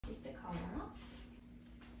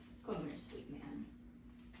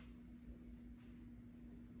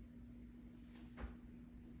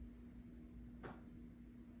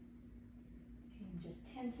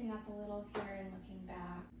tensing up a little here and looking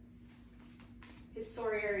back. His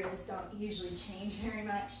sore areas don't usually change very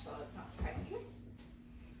much, so it's not surprising.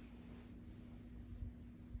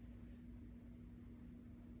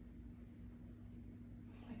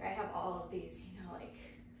 Like I have all of these, you know, like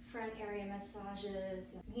front area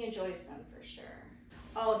massages. He enjoys them for sure.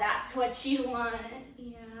 Oh, that's what you want.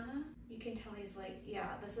 Yeah. You can tell he's like, yeah,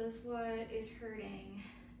 this is what is hurting.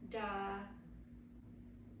 Duh.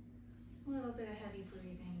 A little bit of heavy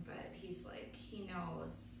breathing, but he's like, he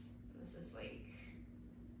knows this is like,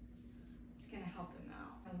 it's gonna help him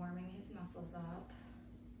out. I'm warming his muscles up.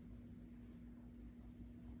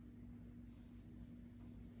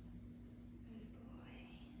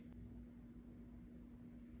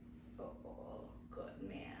 Good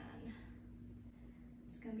man.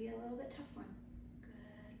 It's gonna be a little bit tough one.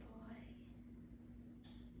 Good boy.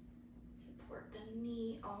 Support the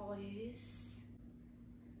knee always.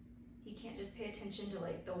 You can't just pay attention to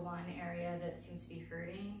like the one area that seems to be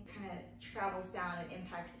hurting. Kind of travels down and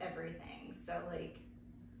impacts everything. So like,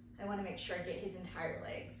 I want to make sure I get his entire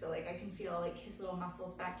leg. So like I can feel like his little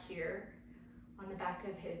muscles back here on the back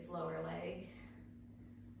of his lower leg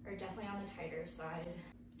are definitely on the tighter side.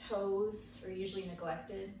 Toes are usually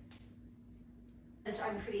neglected. As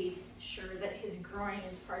I'm pretty sure that his groin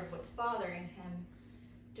is part of what's bothering him.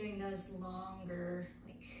 Doing those longer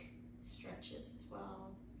like stretches as well.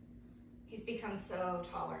 He's become so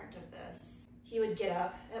tolerant of this. He would get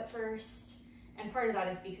up at first, and part of that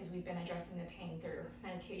is because we've been addressing the pain through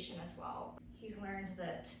medication as well. He's learned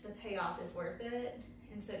that the payoff is worth it,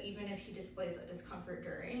 and so even if he displays a discomfort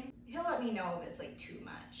during, he'll let me know if it's like too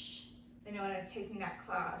much. I know when I was taking that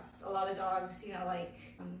class, a lot of dogs, you know, like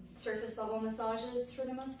surface level massages for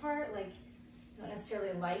the most part, like don't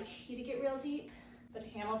necessarily like you to get real deep, but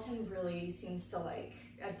Hamilton really seems to like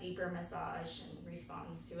a deeper massage and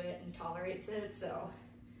responds to it and tolerates it, so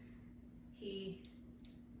he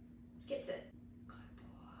gets it. Good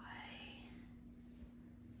boy.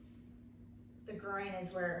 The groin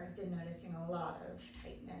is where I've been noticing a lot of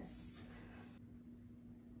tightness.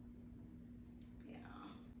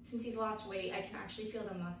 Since he's lost weight, I can actually feel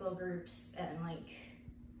the muscle groups and like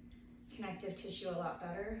connective tissue a lot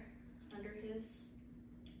better under his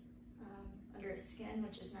skin,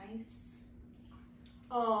 which is nice.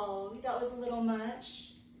 Oh, that was a little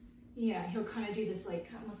much. Yeah, he'll kind of do this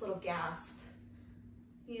like almost little gasp.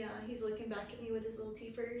 Yeah, he's looking back at me with his little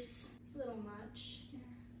teethers. A little much. Yeah.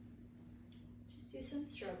 Just do some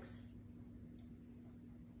strokes.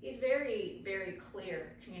 He's very, very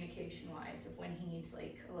clear communication-wise of when he needs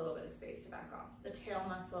like a little bit of space to back off. The tail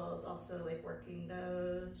muscles, also like working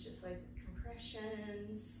those, just like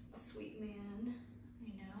compressions. Sweet man, I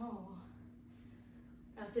know.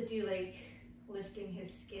 I also do like lifting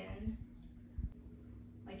his skin.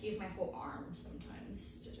 Like use my whole arm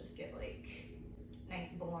sometimes to just get like nice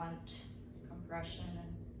blunt compression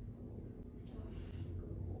and stuff.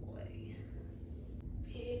 Boy.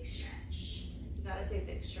 Big stretch. You gotta say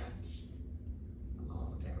big stretch.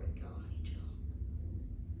 Oh, there we go, Angel.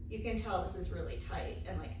 You can tell this is really tight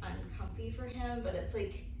and like uncomfy for him, but it's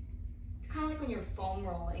like, it's kind of like when you're foam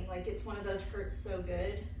rolling, like it's one of those hurts so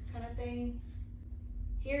good kind of things.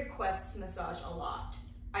 He requests massage a lot.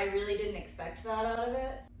 I really didn't expect that out of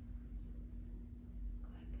it.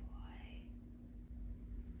 Good boy.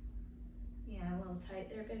 Yeah, a little tight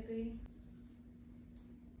there, baby.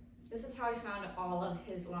 This is how I found all of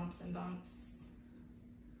his lumps and bumps.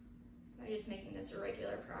 By just making this a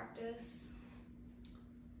regular practice.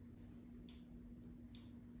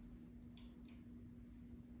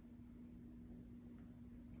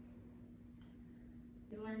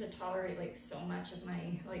 He's learned to tolerate like so much of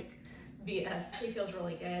my like BS. It actually feels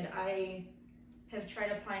really good. I have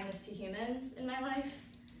tried applying this to humans in my life,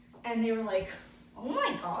 and they were like, oh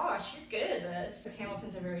my gosh, you're good at this.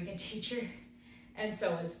 Hamilton's a very good teacher, and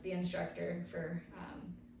so is the instructor for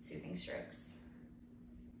soothing strokes.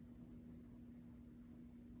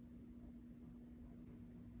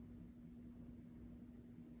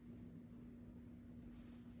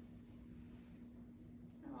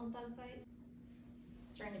 Bug bite.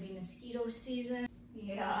 It's starting to be mosquito season.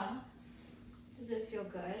 Yeah. Does it feel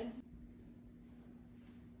good?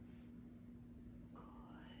 Good.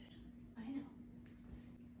 I know.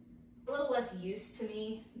 A little less used to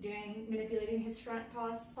me manipulating his front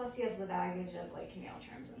paws. Plus he has the baggage of like nail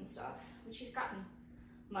trims and stuff, which he's gotten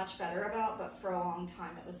much better about, but for a long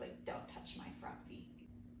time it was like, don't touch my front feet.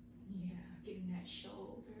 Yeah, getting that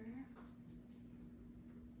shoulder.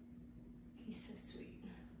 He's so sweet.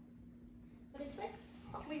 This way.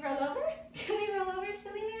 Can we roll over? Can we roll over,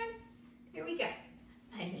 silly man? Here we go.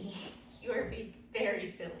 Honey, you are being very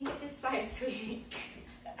silly. Get this side, sweetie.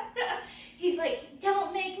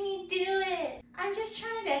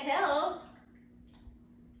 help.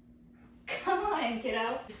 Come on,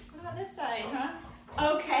 kiddo. What about this side, huh?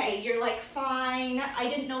 Okay, you're like, fine. I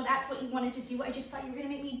didn't know that's what you wanted to do. I just thought you were gonna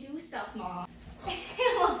make me do stuff, Mom.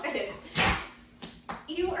 Hamilton,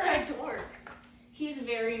 you are a dork. He's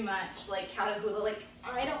very much like Catahoula. Like,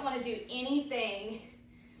 I don't want to do anything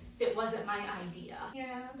that wasn't my idea.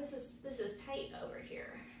 Yeah, this is tight over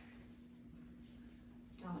here.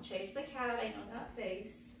 Don't chase the cat. I know that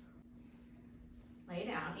face. Lay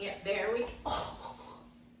down. Yeah, there we go.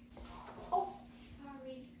 Oh,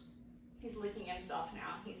 sorry. He's licking himself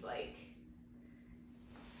now. He's like,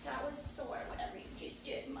 that was sore, whatever you just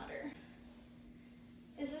did, Mutter.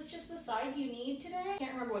 Is this just the side you need today? I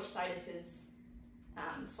can't remember which side is his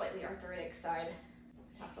slightly arthritic side.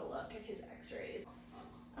 I'd have to look at his x-rays.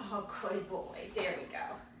 Oh, good boy. There we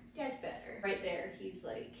go. That's better. Right there, he's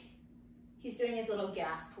like, he's doing his little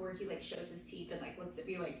gasp where he like shows his teeth and like looks at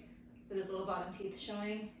me like with his little bottom teeth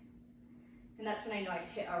showing. And that's when I know I've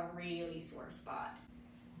hit a really sore spot.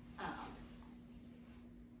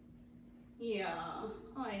 Yeah,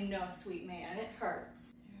 I know, sweet man, it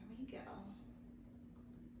hurts. There we go.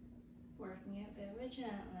 Working it very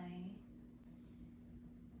gently.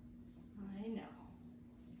 I know.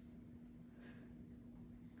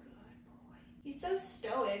 Good boy. He's so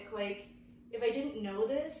stoic, like, if I didn't know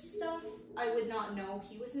this stuff, I would not know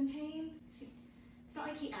he was in pain. See, it's not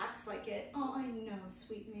like he acts like it. Oh, I know,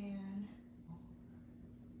 sweet man.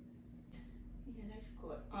 Yeah, that's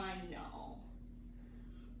good. I know.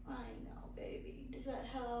 I know, baby. Does that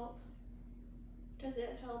help? Does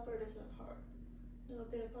it help or does it hurt? A little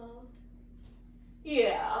bit of both?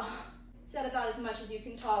 Yeah. Is that about as much as you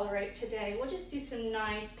can tolerate today? We'll just do some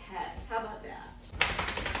nice pets. How about that?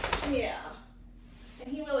 Yeah.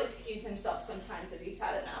 And he will excuse himself sometimes if he's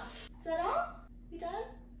had enough. Is that all? You done?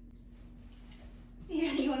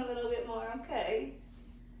 Yeah, you want a little bit more? Okay.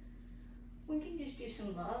 We can just do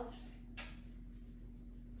some loves.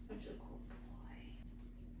 Such a cool boy.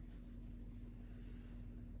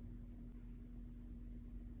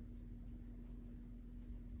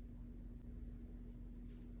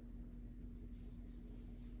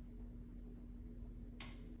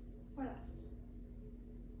 What else?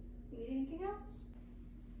 You need anything else?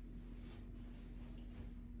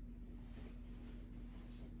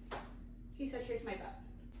 He said, here's my butt.